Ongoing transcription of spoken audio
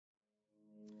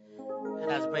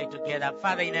Let's pray together.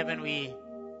 Father in heaven, we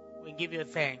give you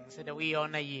thanks and we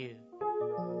honor you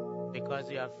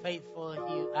because you are faithful.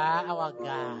 You are our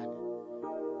God.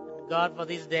 And God, for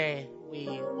this day, we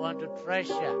want to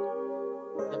treasure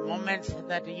the moments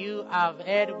that you have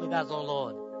had with us, O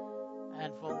Lord,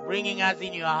 and for bringing us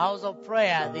in your house of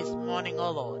prayer this morning,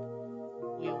 O Lord.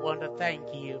 We want to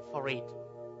thank you for it.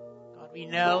 God, we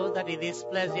know that in this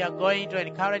place you are going to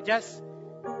encourage us.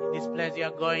 In this place you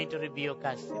are going to rebuke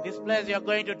us. In this place you are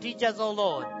going to teach us, O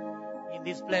Lord. In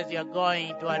this place you are going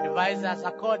to advise us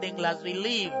accordingly as we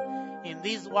live in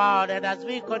this world and as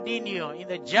we continue in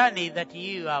the journey that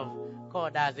you have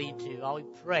called us into. I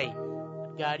pray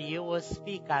that God, you will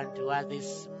speak unto us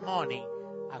this morning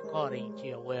according to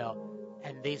your will.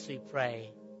 And this we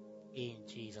pray in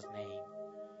Jesus' name.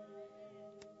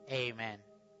 Amen.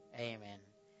 Amen.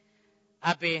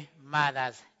 Happy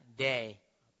Mother's Day.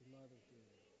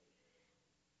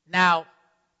 Now,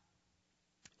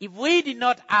 if we did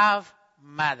not have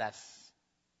mothers,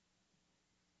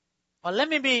 or let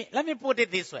me put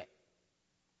it this way.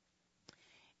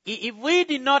 If we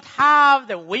did not have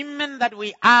the women that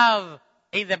we have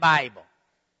in the Bible,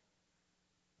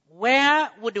 where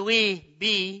would we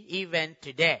be even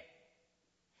today?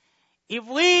 If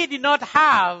we did not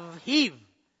have Eve,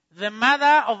 the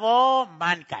mother of all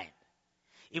mankind,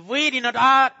 if we did not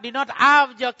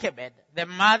have Jochebed, the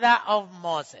mother of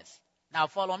Moses. Now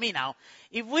follow me now.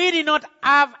 If we did not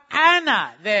have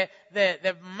Anna, the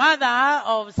mother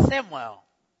of Samuel.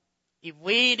 If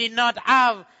we did not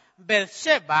have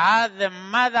Bathsheba, the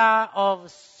mother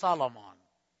of Solomon.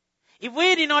 If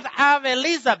we did not have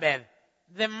Elizabeth,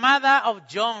 the mother of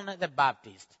John the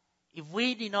Baptist. If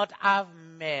we did not have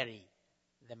Mary,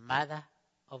 the mother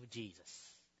of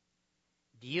Jesus.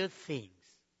 Do you think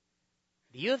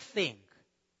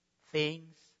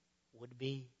things would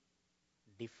be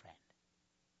different?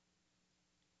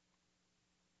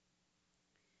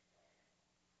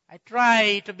 I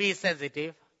try to be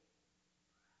sensitive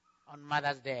on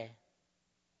Mother's Day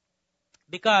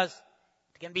because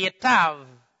it can be a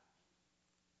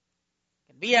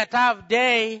tough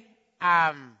day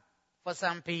for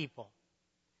some people.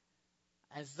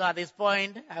 And so at this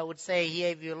point, I would say here,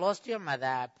 if you lost your mother,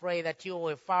 I pray that you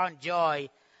will find joy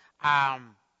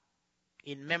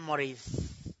in memories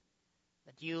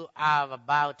that you have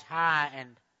about her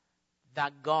and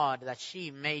that God, that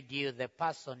she made you the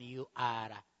person you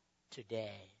are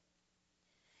today.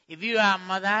 If you are a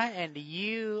mother and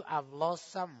you have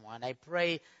lost someone, I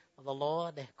pray the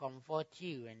Lord comfort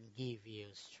you and give you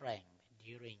strength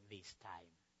during this time.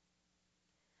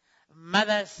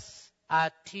 Mothers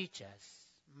are teachers.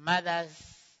 Mothers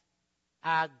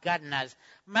are gardeners.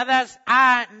 Mothers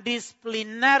are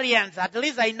disciplinarians. At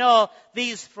least I know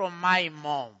this from my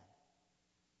mom.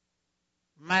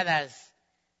 Mothers,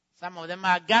 some of them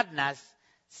are gardeners.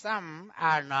 Some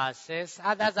are nurses.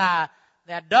 Others are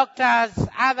doctors.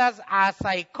 Others are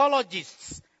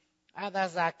psychologists.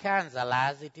 Others are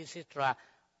counselors, etc.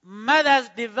 Mothers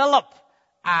develop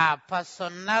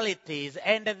personalities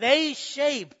and they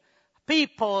shape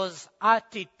people's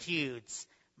attitudes.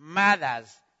 Mothers,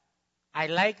 I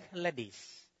like ladies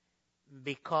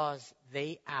because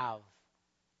they have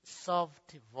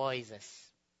soft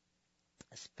voices,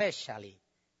 especially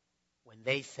when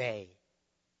they say,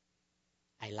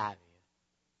 I love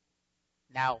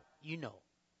you. Now, you know,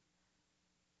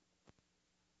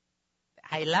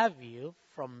 I love you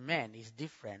from men is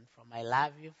different from I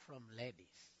love you from ladies.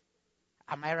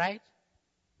 Am I right?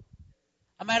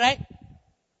 Am I right?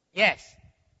 Yes.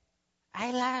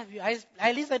 I love you.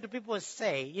 I listen to people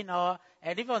say,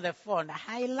 and even on the phone,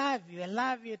 I love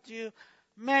you too.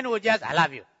 Men will just, I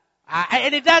love you.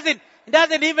 And it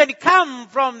doesn't even come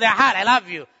from the heart, I love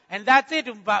you. And that's it.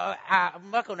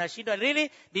 Really?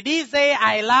 Did he say,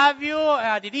 I love you?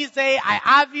 Did he say, I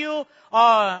have you?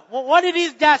 Or what did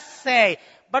he just say?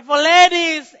 But for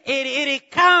ladies, it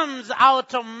comes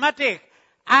automatic.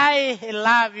 I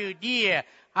love you, dear.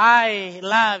 I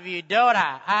love you, daughter.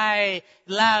 I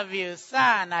love you,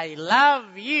 son. I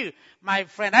love you, my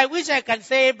friend. I wish I can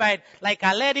say it like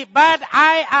a lady, but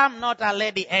I am not a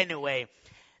lady anyway.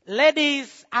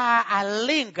 Ladies are a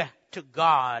link to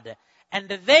God, and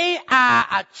they are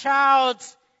a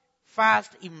child's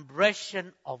first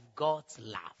impression of God's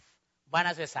love. Bwana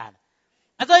asifiwe sana.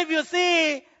 And so if you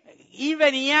see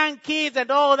even young kids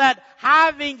and all that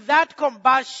having that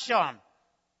compassion,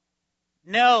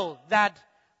 know that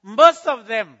most of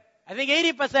them, I think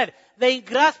 80%, they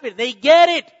grasp it, they get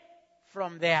it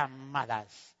from their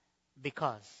mothers.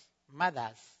 Because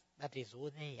mothers, that is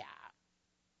who they are.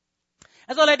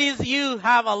 And so ladies, you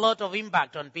have a lot of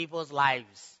impact on people's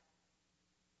lives.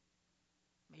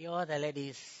 You the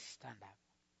ladies, stand up.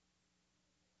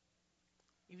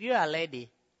 If you are a lady,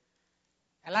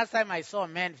 the last time I saw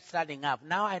men standing up,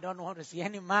 now I don't want to see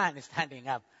any man standing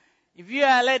up. If you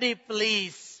are a lady,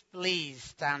 please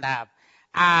stand up.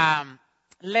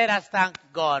 Let us thank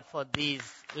God for these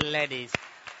ladies.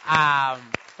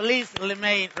 Please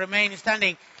remain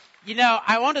standing. You know,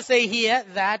 I want to say here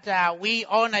that we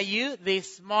honor you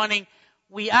this morning.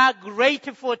 We are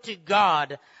grateful to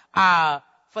God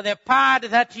for the part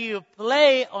that you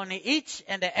play on each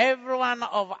and every one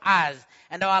of us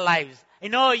and our lives. You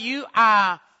know, you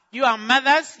are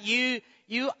mothers, you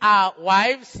are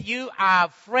wives, you are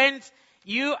friends,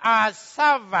 you are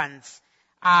servants.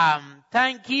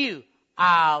 Thank you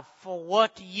for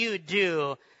what you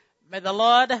do. May the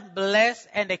Lord bless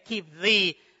and keep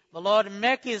thee. The Lord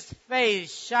make his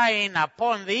face shine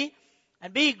upon thee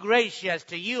and be gracious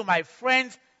to you, my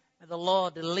friends. May the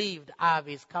Lord lift up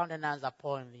his countenance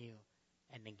upon you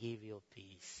and give you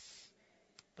peace.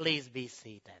 Please be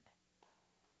seated.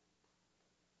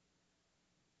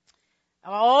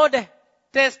 Our Old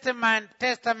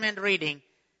Testament reading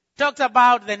talks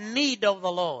about the need of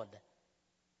the Lord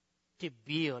to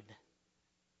build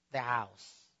the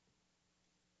house.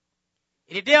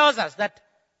 It tells us that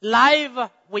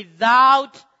life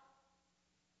without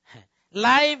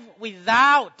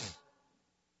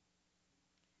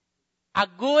a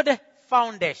good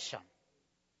foundation,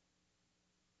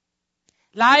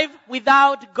 life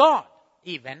without God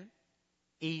even,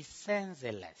 is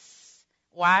senseless.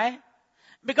 Why?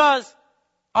 Because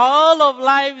all of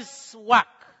life's work,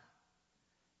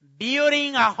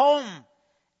 building a home,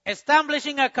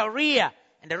 establishing a career,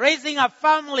 and raising a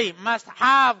family must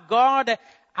have God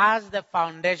as the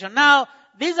foundation. Now,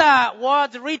 these are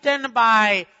words written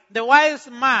by the wise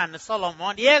man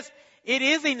Solomon. Yes, it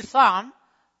is in Psalms,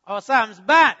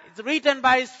 but it's written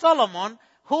by Solomon,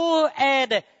 who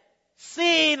had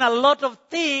seen a lot of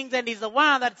things and is the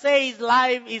one that says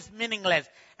life is meaningless.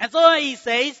 And so he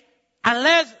says,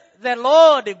 unless the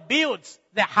Lord builds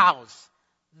the house,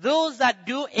 those that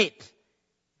do it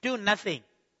do nothing,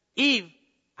 if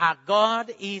our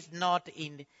God is not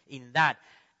in that.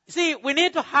 See, we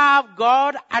need to have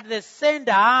God at the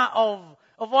center of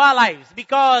our lives,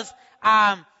 because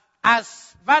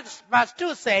as verse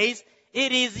 2 says,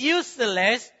 it is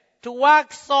useless to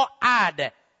work so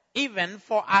hard even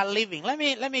for our living. Let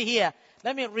me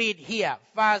read here,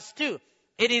 verse 2.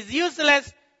 It is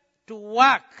useless to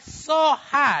work so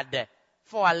hard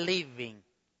for a living,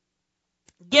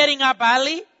 getting up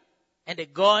early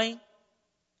and going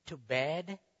to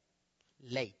bed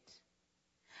late.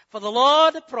 For the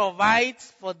Lord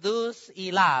provides for those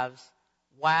he loves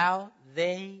while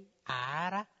they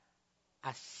are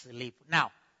asleep.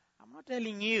 Now, I'm not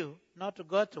telling you not to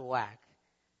go to work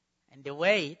and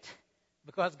wait,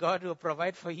 because God will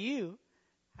provide for you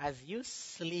as you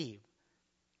sleep.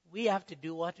 We have to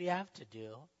do what we have to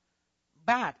do,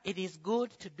 but it is good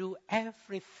to do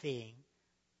everything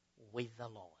with the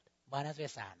Lord. Bwana asifiwe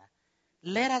sana.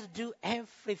 Let us do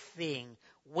everything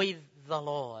with the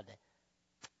Lord.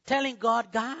 Telling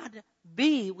God, God,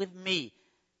 be with me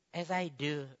as I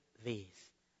do this.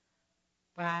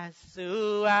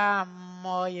 Pasua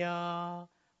moyo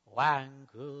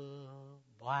wangu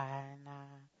Bwana.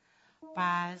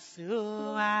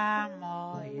 Pasua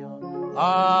moyo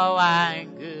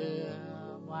wangu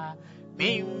Bwana.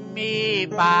 Mimi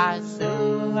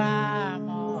pasua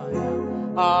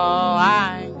moyo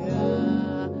wangu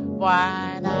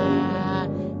Bwana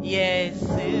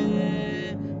Yesu.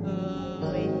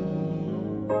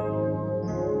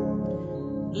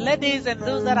 Ladies and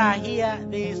those that are here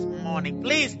this morning,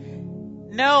 please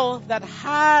know that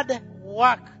hard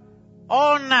work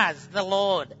honors the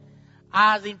Lord.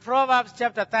 As in Proverbs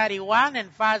chapter 31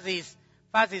 and verses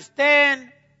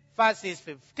 10, verses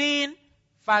 15,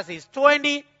 verses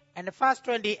 20, and verse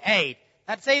 28.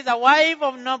 That says, a wife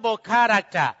of noble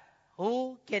character,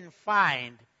 who can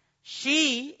find?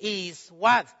 She is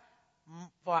worth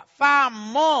far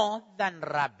more than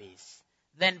rubies.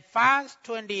 Then verse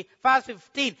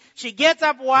 15, she gets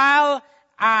up while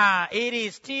it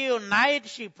is still night.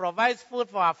 She provides food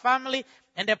for her family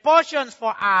and the portions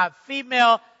for her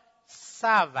female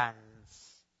servants.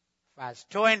 Verse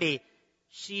 20,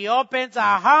 she opens her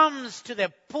arms to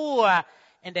the poor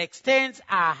and extends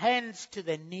her hands to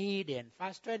the needy. And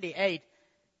verse 28,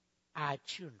 our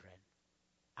children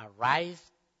arise.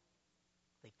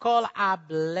 They call her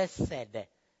blessed,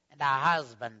 and her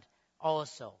husband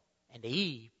also, and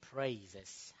he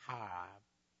praises her.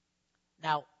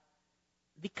 Now,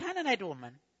 the Canaanite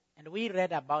woman, and we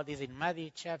read about this in Matthew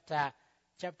chapter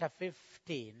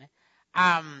 15,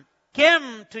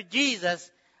 came to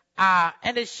Jesus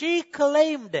And she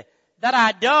claimed that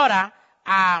her daughter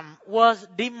was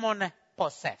demon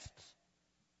possessed.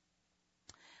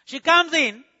 She comes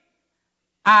in,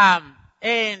 and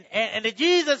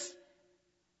Jesus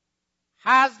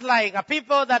has like a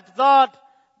people that thought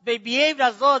they behaved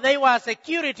as though they were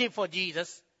security for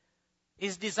Jesus,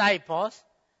 his disciples.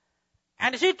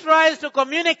 And she tries to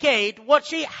communicate what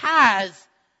she has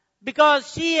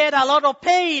because she had a lot of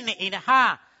pain in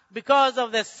her because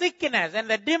of the sickness and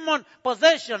the demon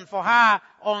possession for her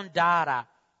own daughter.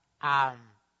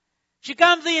 She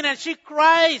comes in and she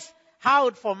cries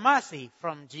out for mercy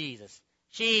from Jesus.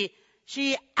 She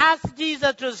asks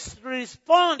Jesus to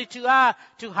respond to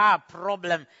her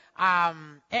problem.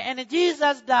 And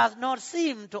Jesus does not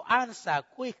seem to answer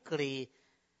quickly.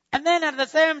 And then at the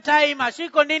same time, as she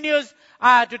continues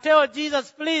to tell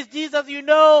Jesus, please, Jesus,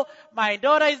 my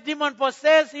daughter is demon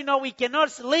possessed. We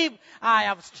cannot sleep. I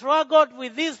have struggled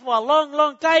with this for a long,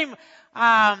 long time.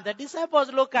 The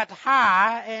disciples look at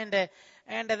her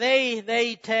and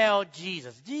they tell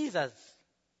Jesus, Jesus,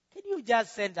 can you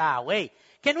just send her away?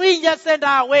 Can we just send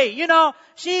her away?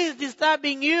 She is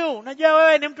disturbing you. Najua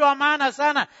wewe ni mtu wa maana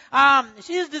sana.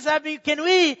 She is disturbing you. Can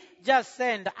we just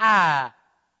send her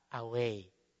away?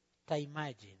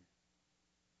 Imagine.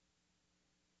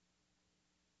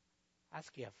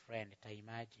 Ask your friend to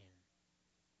imagine.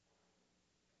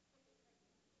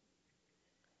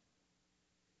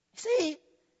 See,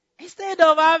 instead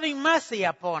of having mercy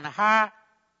upon her,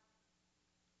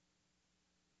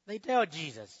 they tell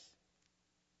Jesus,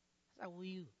 how will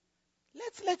you?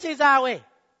 Let's chase her away.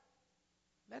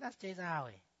 Let us chase her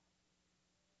away.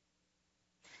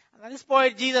 And at this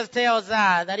point, Jesus tells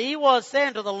her that he was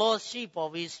sent to the lost sheep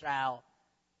of Israel.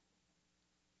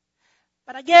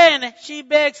 But again, she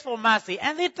begs for mercy.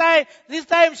 And this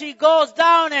time she goes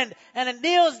down and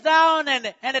kneels down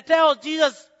and tells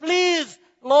Jesus, please,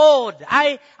 Lord,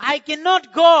 I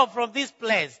cannot go from this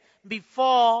place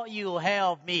before you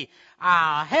help me.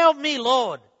 Help me,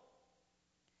 Lord.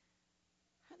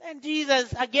 And then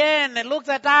Jesus again looks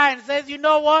at her and says, you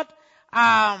know what?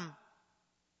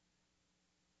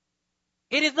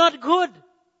 It is not good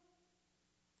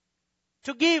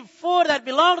to give food that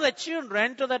belongs to the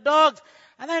children to the dogs.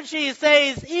 And then she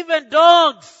says, even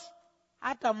dogs,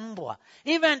 hata mbwa,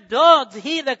 even dogs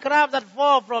eat the crumbs that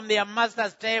fall from their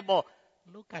master's table.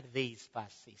 Look at this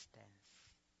persistence.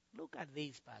 Look at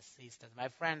this persistence. My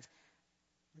friends,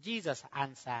 Jesus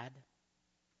answered,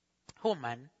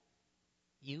 woman,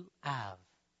 you have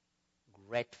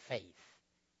great faith.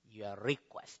 Your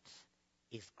request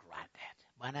is granted.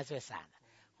 Bwana asifiwe sana.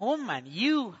 Woman,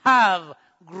 you have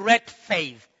great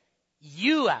faith.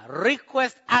 Your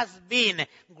request has been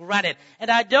granted.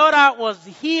 And our daughter was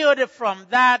healed from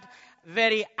that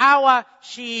very hour.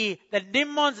 The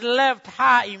demons left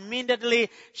her immediately.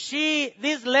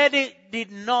 This lady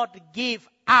did not give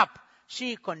up.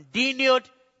 She continued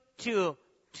to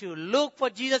look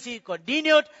for Jesus. She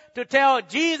continued to tell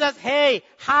Jesus, hey,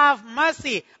 have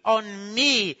mercy on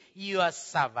me, your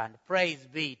servant. Praise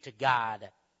be to God.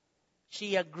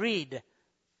 She agreed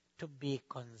to be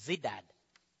considered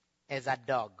as a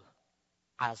dog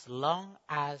as long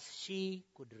as she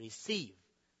could receive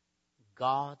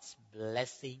God's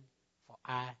blessing for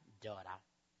her daughter.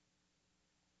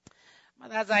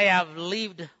 But as I have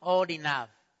lived old enough,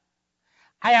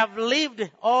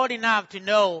 to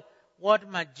know what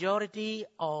majority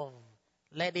of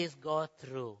ladies go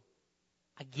through.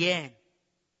 Again,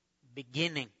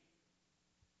 beginning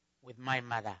with my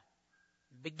mother.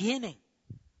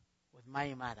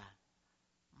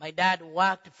 My dad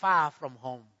worked far from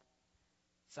home.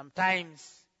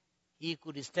 Sometimes he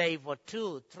could stay for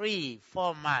 2, 3,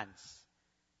 4 months.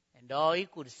 And all he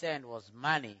could send was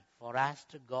money for us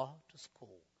to go to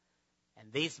school.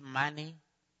 And this money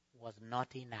was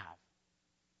not enough.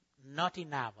 Not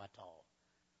enough at all.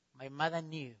 My mother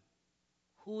knew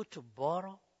who to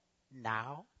borrow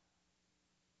now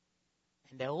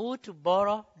and who to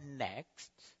borrow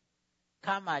next.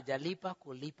 Kama hajalipa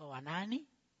kulipa wanani?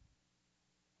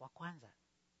 Wa kwanza.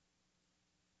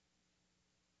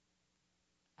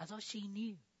 That's all she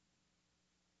knew.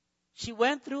 She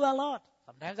went through a lot.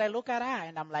 Sometimes I look at her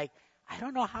and I'm like, I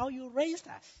don't know how you raised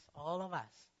us, all of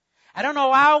us. I don't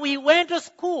know how we went to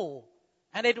school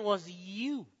and it was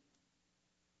you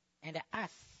and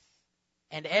us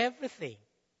and everything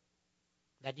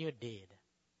that you did.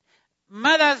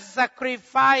 Mothers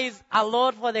sacrifice a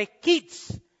lot for their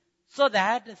kids so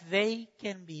that they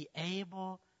can be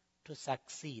able to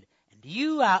succeed. And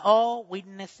you are all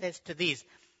witnesses to this.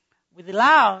 With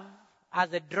love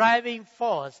as a driving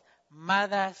force,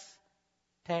 mothers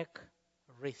take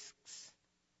risks.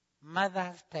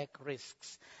 Mothers take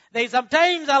risks. They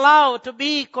sometimes allow to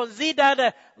be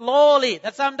considered lowly.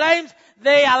 That sometimes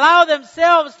they allow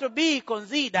themselves to be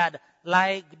considered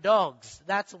like dogs.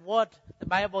 That's what the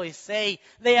Bible is saying.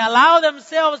 They allow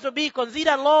themselves to be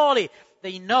considered lowly.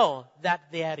 They know that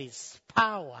there is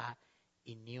power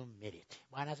in humility.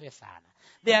 Bwana asifiwe sana.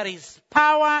 There is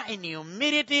power in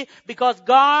humility because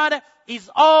God is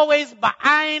always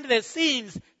behind the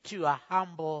scenes to a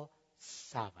humble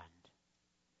servant.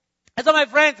 And so, my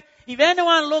friends, if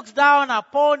anyone looks down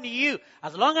upon you,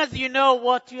 as long as you know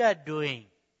what you are doing,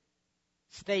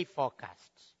 stay focused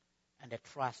and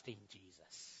trust in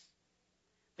Jesus.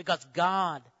 Because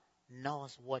God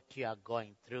knows what you are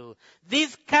going through.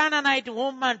 This Canaanite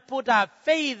woman put her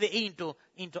faith into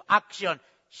action.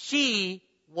 She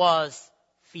was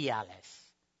fearless.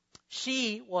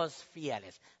 She was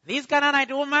fearless. This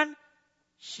Canaanite woman,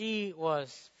 she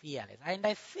was fearless. And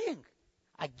I think,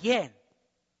 again,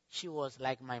 she was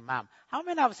like my mom. How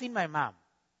many have seen my mom?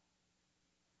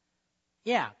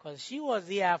 Yeah, because she was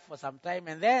here for some time.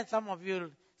 And then some of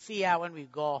you see her when we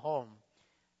go home.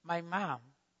 My mom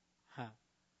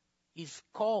is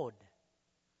called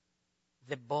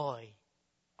the boy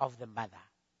of the mother.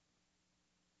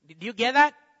 Did you get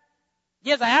that?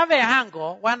 Yes, I have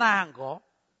one uncle,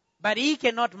 but he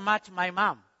cannot match my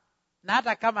mom. Na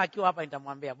hata kama akiwa hapa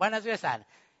nitamwambia, Bwana asifiwe sana.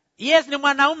 Yes, ni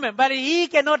mwanaume, but he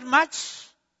cannot match.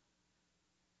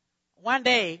 One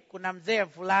day, kuna mzee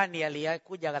fulani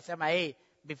aliyekuja akasema, hey,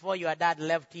 before your dad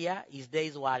left here, his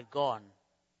days were gone.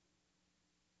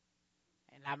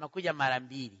 Na amekuja mara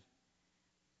mbili.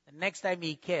 The next time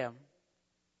he came,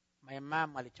 my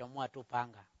mom alichomoa tu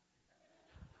panga.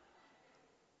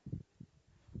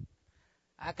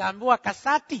 Akaambiwa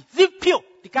kasati, zipyo,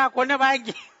 tikaa kuone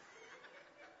bangi.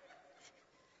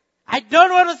 I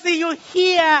don't want to see you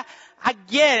here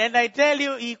again. And I tell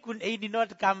you, he did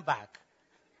not come back.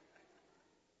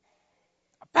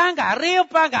 Panga, a real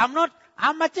panga.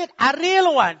 I'm a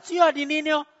real one. Sio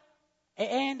dininio.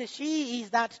 And she is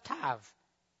that tough.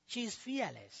 She's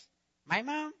fearless. My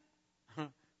mom,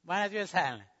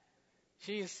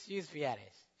 she's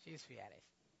fearless. She's fearless.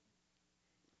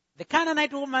 The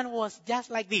Canaanite woman was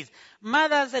just like this.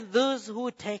 Mothers and those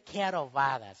who take care of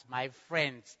others, my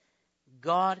friends,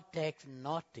 God takes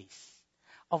notice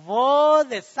of all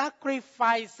the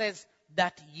sacrifices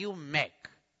that you make.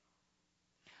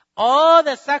 All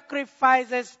the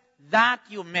sacrifices that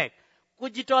you make.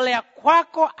 Kujitolea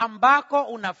kwako ambako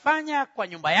unafanya kwa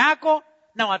nyumba yako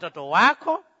na watoto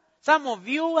wako. Some of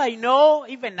you, I know,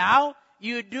 even now,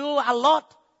 you do a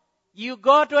lot. You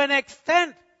go to an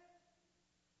extent.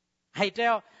 I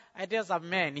tell some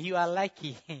men, you are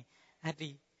lucky.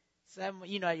 Some,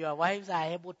 your wives are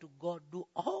able to go do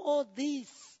all this.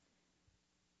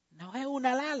 Na wewe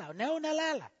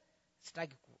unalala.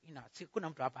 Sitaki, sikuna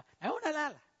mtu hapa. Na wewe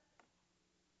unalala.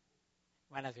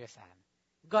 Bwana asifiwe sana.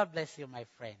 God bless you, my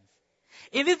friends.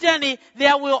 In this journey,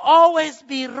 there will always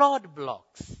be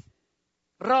roadblocks.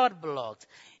 Roadblocks.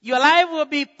 Your life will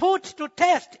be put to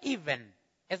test even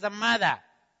as a mother.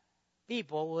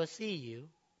 People will see you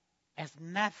as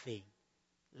nothing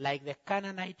like the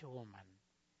Canaanite woman.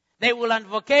 They will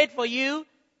advocate for you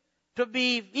to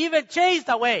be even chased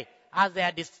away as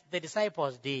the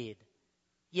disciples did.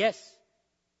 Yes,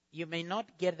 you may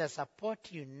not get the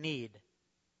support you need,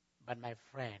 but my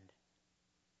friend,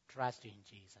 trust in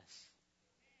Jesus.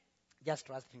 Just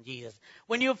trust in Jesus.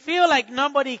 When you feel like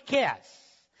nobody cares,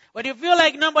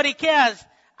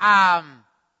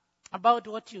 about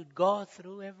what you go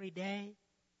through every day,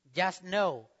 just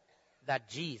know that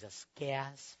Jesus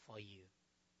cares for you.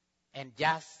 And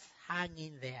just hang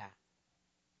in there.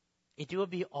 It will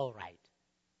be all right.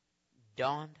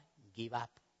 Don't give up.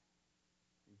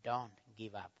 Don't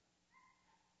give up.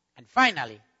 And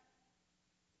finally,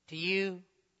 to you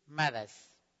mothers,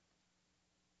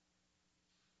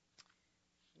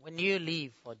 when you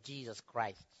live for Jesus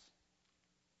Christ,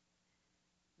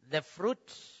 the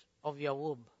fruit of your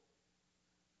womb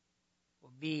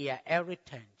will be a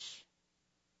heritage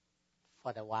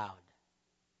for the world.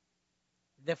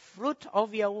 The fruit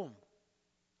of your womb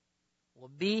will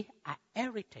be a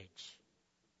heritage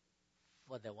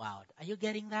for the world. Are you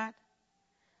getting that?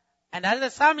 And as the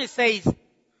psalmist says,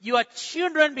 your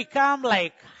children become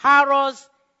like arrows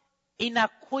in a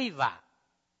quiver.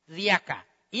 Viaka.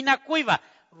 In a quiver.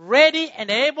 Ready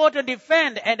and able to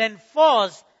defend and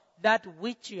enforce that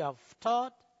which you have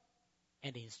taught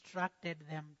and instructed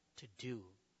them to do.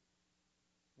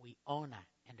 We honor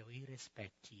and we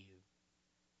respect you.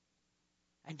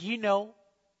 And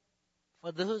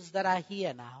for those that are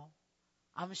here now,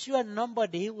 I'm sure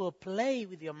nobody will play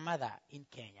with your mother in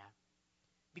Kenya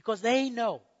because they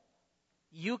know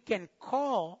you can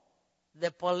call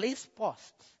the police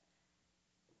post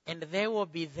and they will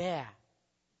be there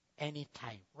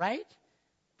anytime, right?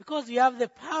 Because you have the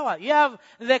power, you have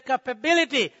the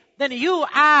capability. Then you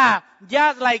are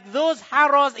just like those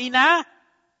arrows in a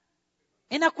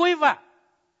quiver.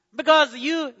 Because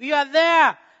you are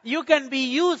there. You can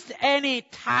be used any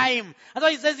time. That's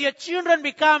why it says your children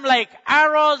become like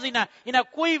arrows in a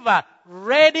quiver,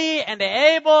 ready and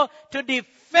able to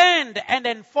defend and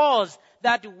enforce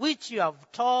that which you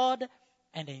have taught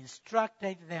and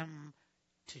instructed them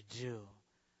to do.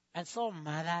 And so,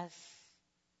 mothers,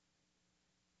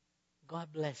 God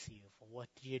bless you for what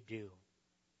you do.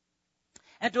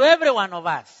 And to every one of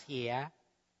us here,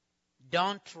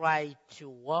 don't try to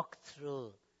walk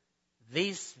through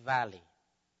this valley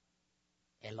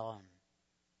alone.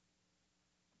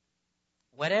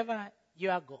 Wherever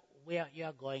where you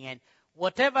are going and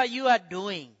whatever you are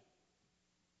doing,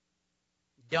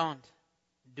 don't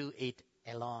do it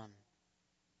alone.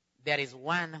 There is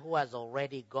one who has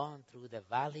already gone through the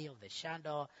valley of the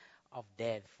shadow of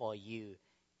death for you,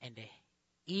 and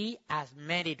he has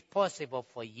made it possible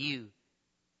for you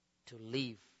to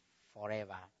live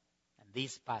forever. And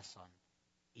this person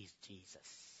is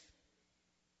Jesus.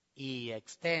 He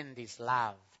extends his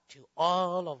love to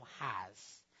all of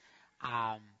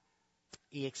us.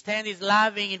 He extends his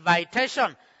loving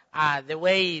invitation the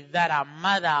way that a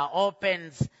mother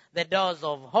opens the doors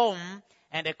of home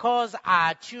and calls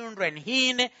our children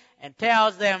in and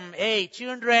tells them, hey,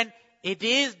 children, it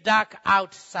is dark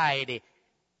outside.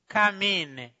 Come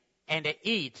in and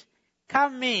eat.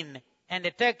 Come in and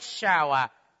take shower.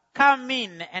 Come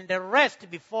in and rest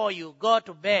before you go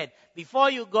to bed, before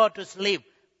you go to sleep.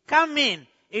 Come in.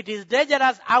 It is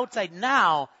dangerous outside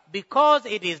now because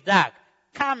it is dark.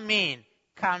 Come in.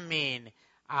 Come in.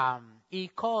 He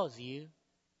calls you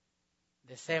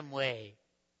the same way,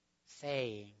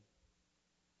 saying,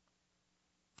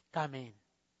 come in.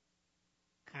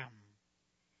 Come.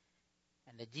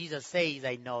 And Jesus says,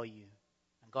 I know you.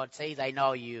 And God says, I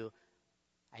know you.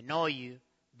 I know you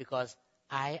because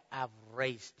I have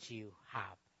raised you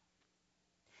up.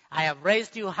 I have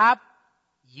raised you up.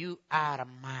 You are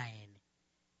mine.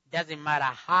 Doesn't matter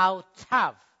how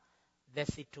tough the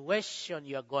situation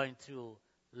you are going through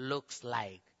looks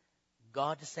like.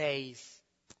 God says,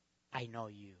 I know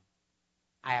you.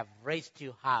 I have raised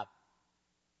you up.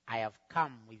 I have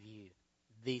come with you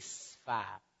this far.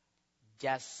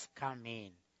 Just come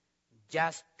in.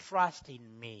 Just trust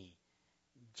in me.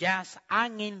 Just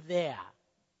hang in there.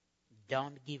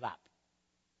 Don't give up.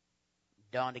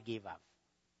 Don't give up.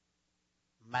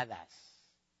 Mothers,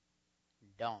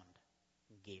 don't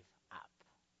give up.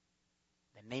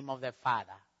 In the name of the Father,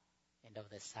 and of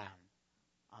the Son,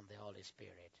 and the Holy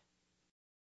Spirit.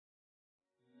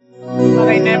 Father,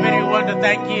 I never want to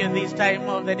thank you in this time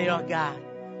of the day, oh God.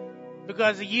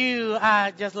 Because you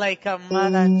are just like a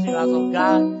mother to us, oh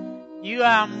God. You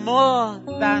are more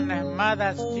than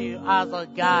mothers to us, oh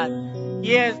God.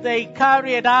 Yes, they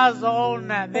carried us on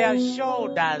their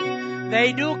shoulders.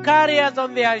 They do carry us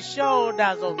on their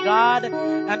shoulders, oh God.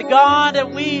 And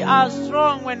God, we are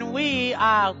strong when we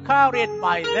are carried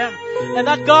by them. And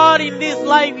that God, in this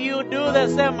life, you do the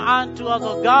same unto us,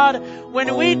 oh God.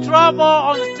 When we travel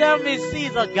on stormy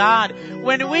seas, oh God.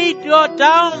 When we go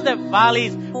down the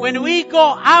valleys. When we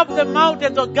go up the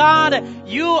mountains, oh God,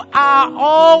 you are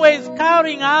always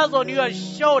carrying us on your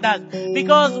shoulders.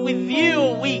 Because with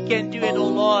you, we can do it, oh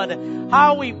Lord.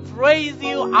 How we praise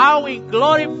you, how we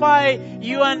glorify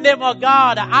your name, oh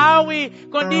God. How we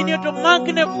continue to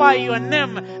magnify your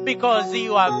name because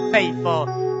you are faithful.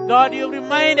 God, you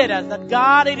reminded us that,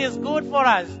 God, it is good for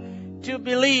us to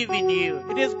believe in you.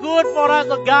 It is good for us,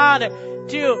 oh God,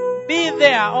 to be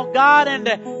there, oh God, and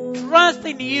trust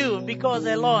in you because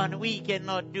alone we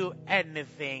cannot do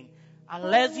anything.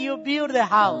 Unless you build the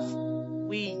house,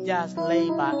 we just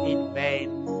labor in vain.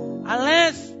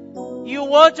 Unless you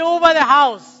watch over the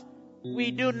house,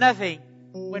 we do nothing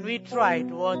when we try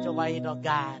to watch over it, oh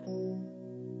God.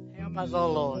 Help us,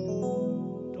 oh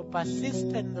Lord, to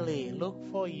persistently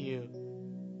look for you,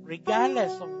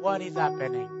 regardless of what is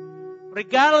happening,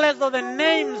 regardless of the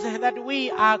names that we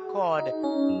are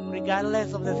called,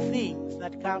 regardless of the things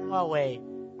that come our way,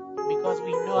 because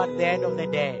we know at the end of the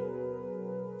day,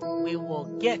 we will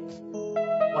get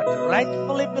what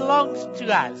rightfully belongs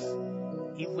to us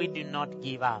if we do not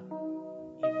give up.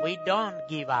 If we don't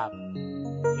give up.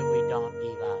 If we don't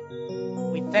give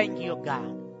up. We thank you,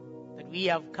 God, that we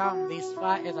have come this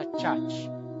far as a church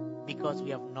because we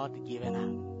have not given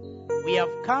up. We have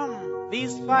come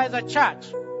this far as a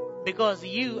church because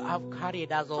you have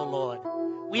carried us, oh Lord.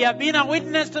 We have been a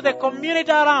witness to the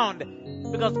community around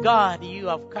Because God, you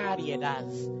have carried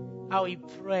us. How we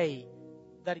pray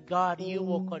that God, you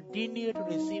will continue to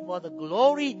receive all the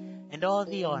glory and all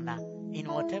the honor in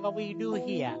whatever we do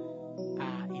here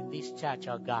in this church,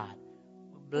 oh God.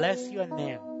 We bless your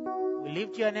name. We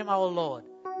lift your name, our Lord.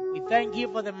 We thank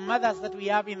you for the mothers that we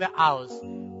have in the house.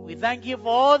 We thank you for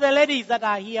all the ladies that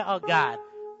are here, oh God.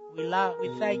 We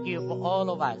thank you for all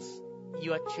of us,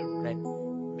 your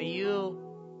children.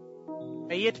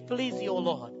 May it please you, O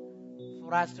Lord,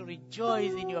 for us to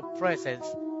rejoice in your presence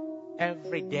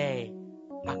every day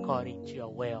according to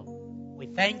your will. We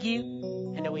thank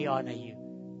you and we honor you.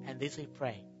 And this we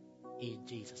pray in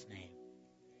Jesus' name.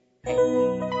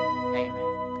 Amen. Amen.